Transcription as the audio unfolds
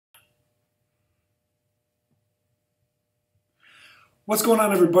What's going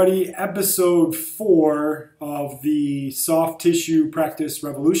on, everybody? Episode 4 of the Soft Tissue Practice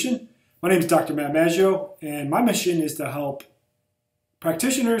Revolution. My name is Dr. Matt Maggio, and my mission is to help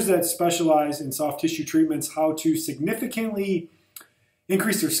practitioners that specialize in soft tissue treatments how to significantly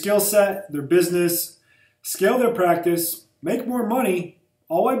increase their skill set, their business, scale their practice, make more money,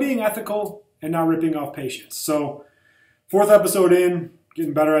 all while being ethical and not ripping off patients. So, 4th episode in,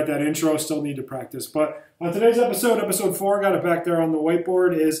 getting better at that intro, still need to practice. But on today's episode, episode 4, got it back there on the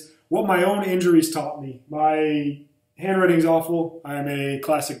whiteboard, is what my own injuries taught me. My handwriting's awful. I'm a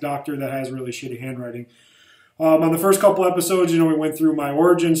classic doctor that has really shitty handwriting. On the first couple episodes, we went through my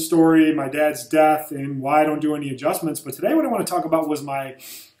origin story, my dad's death, and why I don't do any adjustments. But today what I want to talk about was my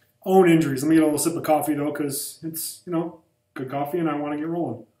own injuries. Let me get a little sip of coffee, though, because it's, good coffee, and I want to get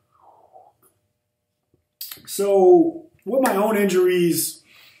rolling. So, what my own injuries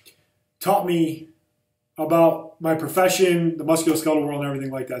taught me about my profession, the musculoskeletal world, and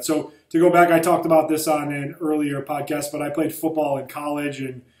everything like that. So to go back, I talked about this on an earlier podcast, but I played football in college,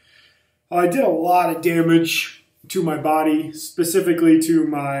 and I did a lot of damage to my body, specifically to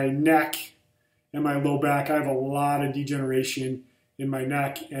my neck and my low back. I have a lot of degeneration in my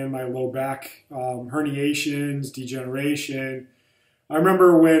neck and my low back, herniations, degeneration. I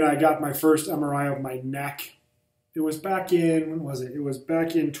remember when I got my first MRI of my neck. It was back in, when was it? It was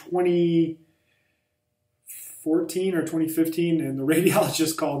back in 2014 or 2015, and the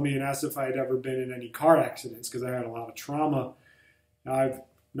radiologist called me and asked if I had ever been in any car accidents because I had a lot of trauma. I've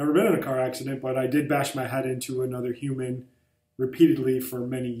never been in a car accident, but I did bash my head into another human repeatedly for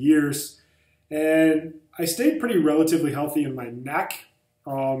many years. And I stayed pretty relatively healthy in my neck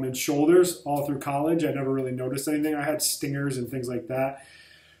and shoulders all through college. I never really noticed anything. I had stingers and things like that,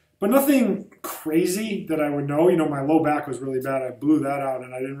 but nothing crazy that I would know. My low back was really bad. I blew that out,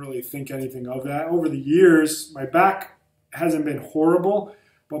 and I didn't really think anything of that. Over the years, my back hasn't been horrible,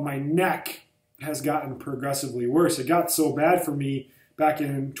 but my neck has gotten progressively worse. It got so bad for me back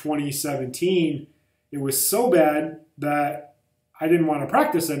in 2017. It was so bad that I didn't want to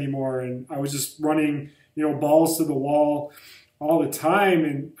practice anymore, and I was just running, balls to the wall all the time,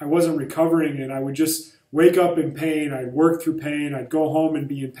 and I wasn't recovering, and I would just wake up in pain, I'd work through pain, I'd go home and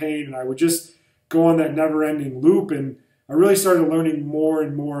be in pain, and I would just go on that never-ending loop. And I really started learning more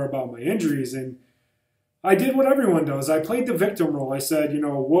and more about my injuries, and I did what everyone does. I played the victim role. I said,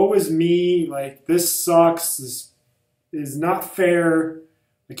 woe is me, like, this sucks, this is not fair,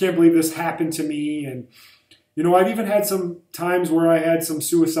 I can't believe this happened to me. And, I've even had some times where I had some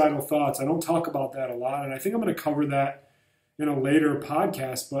suicidal thoughts. I don't talk about that a lot, and I think I'm going to cover that in a later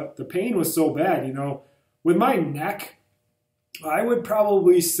podcast, but the pain was so bad, With my neck, I would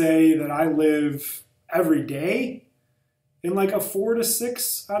probably say that I live every day in like a 4 to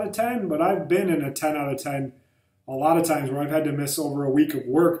 6 out of 10, but I've been in a 10 out of 10 a lot of times where I've had to miss over a week of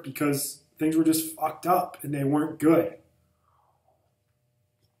work because things were just fucked up and they weren't good.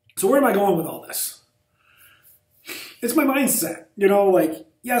 So where am I going with all this? It's my mindset.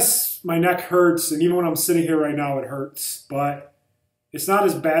 Yes, my neck hurts, and even when I'm sitting here right now, it hurts, but it's not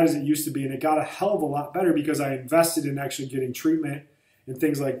as bad as it used to be, and it got a hell of a lot better because I invested in actually getting treatment and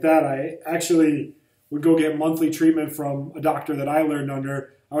things like that. I actually would go get monthly treatment from a doctor that I learned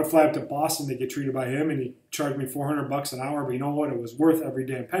under. I would fly up to Boston to get treated by him, and he charged me $400 an hour, but you know what? It was worth every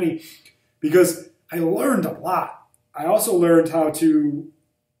damn penny because I learned a lot. I also learned how to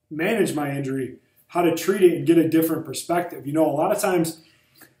manage my injury, how to treat it and get a different perspective. A lot of times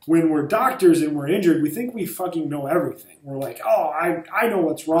when we're doctors and we're injured, we think we fucking know everything. We're like, oh, I know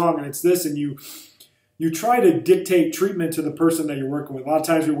what's wrong, and it's this, and you try to dictate treatment to the person that you're working with. A lot of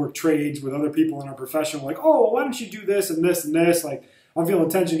times we work trades with other people in our profession. We're like, oh, well, why don't you do this and this and this? Like, I'm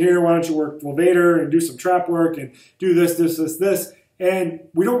feeling tension here. Why don't you work levator and do some trap work and do this, this, this, this? And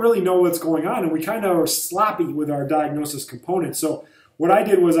we don't really know what's going on, and we kind of are sloppy with our diagnosis component. So what I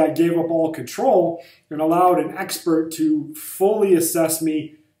did was I gave up all control and allowed an expert to fully assess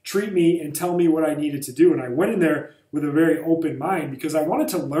me, treat me, and tell me what I needed to do. And I went in there with a very open mind because I wanted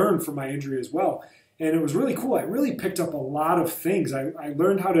to learn from my injury as well. And it was really cool. I really picked up a lot of things. I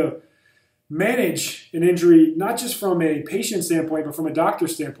learned how to manage an injury, not just from a patient standpoint, but from a doctor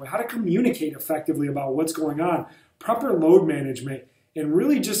standpoint, how to communicate effectively about what's going on, proper load management, and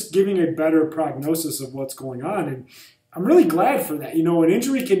really just giving a better prognosis of what's going on. And I'm really glad for that. An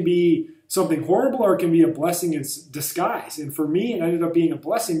injury can be something horrible or it can be a blessing in disguise. And for me, it ended up being a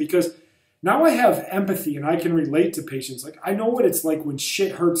blessing because now I have empathy and I can relate to patients. Like, I know what it's like when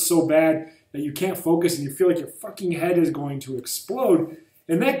shit hurts so bad that you can't focus and you feel like your fucking head is going to explode.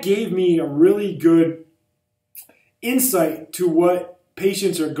 And that gave me a really good insight to what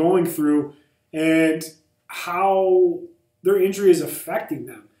patients are going through and how their injury is affecting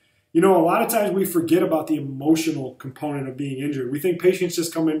them. You know, a lot of times we forget about the emotional component of being injured. We think patients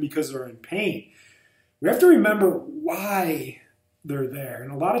just come in because they're in pain. We have to remember why they're there.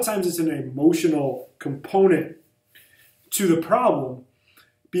 And a lot of times it's an emotional component to the problem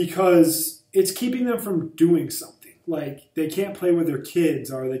because it's keeping them from doing something. Like they can't play with their kids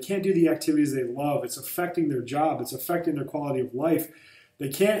or they can't do the activities they love. It's affecting their job. It's affecting their quality of life. They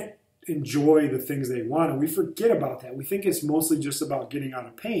can't enjoy the things they want. And we forget about that. We think it's mostly just about getting out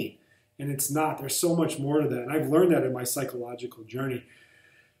of pain. And it's not. There's so much more to that. And I've learned that in my psychological journey.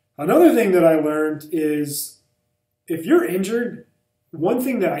 Another thing that I learned is if you're injured, one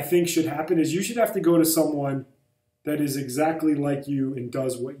thing that I think should happen is you should have to go to someone that is exactly like you and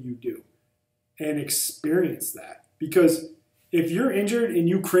does what you do and experience that. Because if you're injured and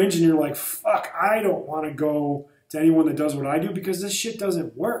you cringe and you're like, fuck, I don't want to go to anyone that does what I do because this shit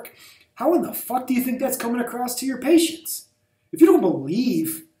doesn't work. How in the fuck do you think that's coming across to your patients? If you don't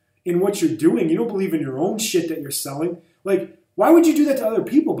believe in what you're doing, you don't believe in your own shit that you're selling, like, why would you do that to other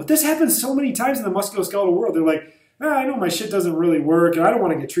people? But this happens so many times in the musculoskeletal world. They're like, I know my shit doesn't really work and I don't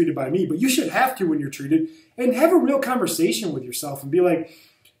want to get treated by me, but you should have to when you're treated and have a real conversation with yourself and be like,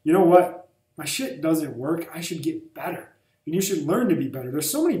 you know what? My shit doesn't work. I should get better. And you should learn to be better. There's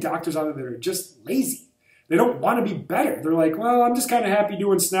so many doctors out there that are just lazy. They don't want to be better. They're like, well, I'm just kind of happy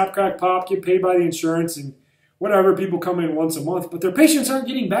doing snap, crack, pop, get paid by the insurance and whatever. People come in once a month, but their patients aren't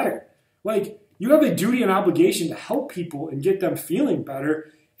getting better. Like, you have a duty and obligation to help people and get them feeling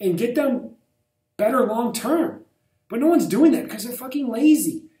better and get them better long term. But no one's doing that because they're fucking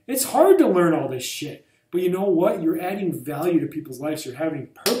lazy. It's hard to learn all this shit. But you know what? You're adding value to people's lives. You're having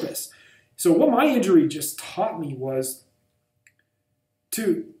purpose. So what my injury just taught me was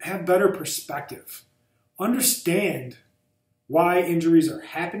to have better perspective. Understand why injuries are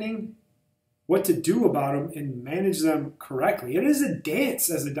happening, what to do about them, and manage them correctly. It is a dance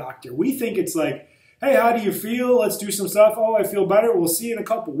as a doctor. We think it's like, hey, how do you feel? Let's do some stuff. Oh, I feel better. We'll see you in a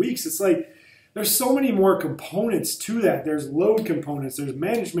couple weeks. It's like there's so many more components to that. There's load components. There's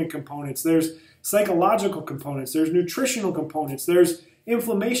management components. There's psychological components. There's nutritional components. There's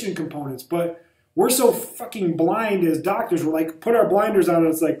inflammation components. But we're so fucking blind as doctors. We're like, put our blinders on and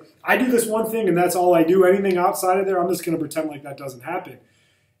it's like, I do this one thing and that's all I do. Anything outside of there, I'm just going to pretend like that doesn't happen.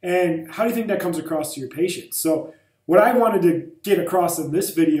 And how do you think that comes across to your patients? So what I wanted to get across in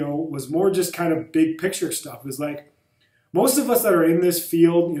this video was more just kind of big picture stuff. Is like most of us that are in this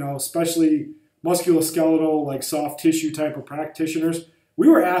field, you know, especially musculoskeletal, like soft tissue type of practitioners, we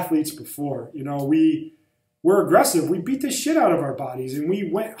were athletes before. You know, we were aggressive. We beat the shit out of our bodies and we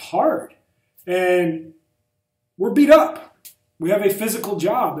went hard. And we're beat up. We have a physical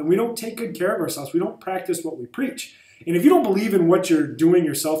job and we don't take good care of ourselves. We don't practice what we preach. And if you don't believe in what you're doing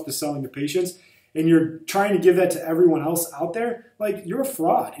yourself to selling to patients and you're trying to give that to everyone else out there, like you're a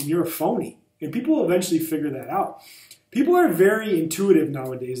fraud and you're a phony. And people will eventually figure that out. People are very intuitive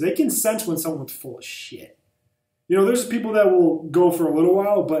nowadays. They can sense when someone's full of shit. You know, there's people that will go for a little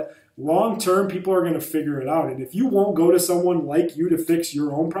while, but long term, people are going to figure it out. And if you won't go to someone like you to fix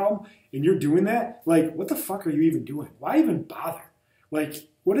your own problem and you're doing that, like, what the fuck are you even doing? Why even bother? Like,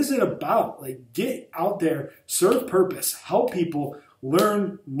 what is it about? Like, get out there, serve purpose, help people,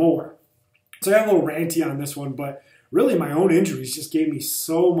 learn more. So I got a little ranty on this one, but really my own injuries just gave me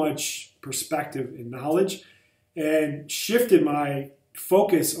so much perspective and knowledge and shifted my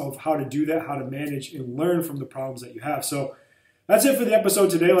focus of how to do that, how to manage and learn from the problems that you have. So that's it for the episode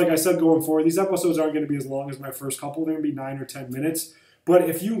today. Like I said, going forward, these episodes aren't going to be as long as my first couple. They're going to be 9 or 10 minutes. But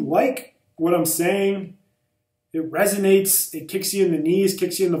if you like what I'm saying, it resonates, it kicks you in the knees,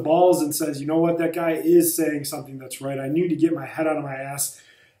 kicks you in the balls and says, you know what, that guy is saying something that's right. I need to get my head out of my ass.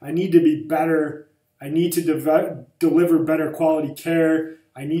 I need to be better. I need to deliver better quality care.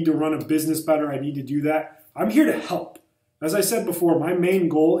 I need to run a business better. I need to do that. I'm here to help. As I said before, my main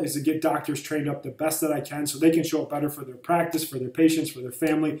goal is to get doctors trained up the best that I can so they can show up better for their practice, for their patients, for their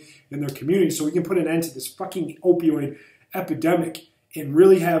family, and their community so we can put an end to this fucking opioid epidemic and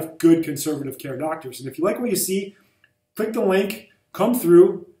really have good conservative care doctors. And if you like what you see, click the link, come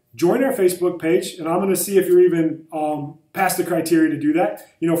through, join our Facebook page, and I'm going to see if you're even past the criteria to do that.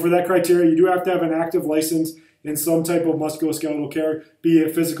 You know, for that criteria, you do have to have an active license in some type of musculoskeletal care, be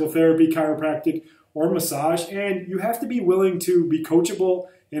it physical therapy, chiropractic, or massage, and you have to be willing to be coachable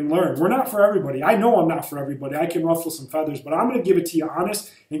and learn. We're not for everybody. I know I'm not for everybody. I can ruffle some feathers, but I'm going to give it to you honest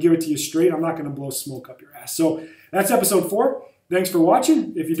and give it to you straight. I'm not going to blow smoke up your ass. So that's episode 4. Thanks for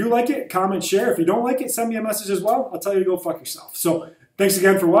watching. If you do like it, comment, share. If you don't like it, send me a message as well. I'll tell you to go fuck yourself. So thanks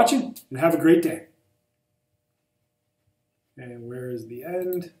again for watching, and have a great day. And where is the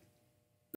end?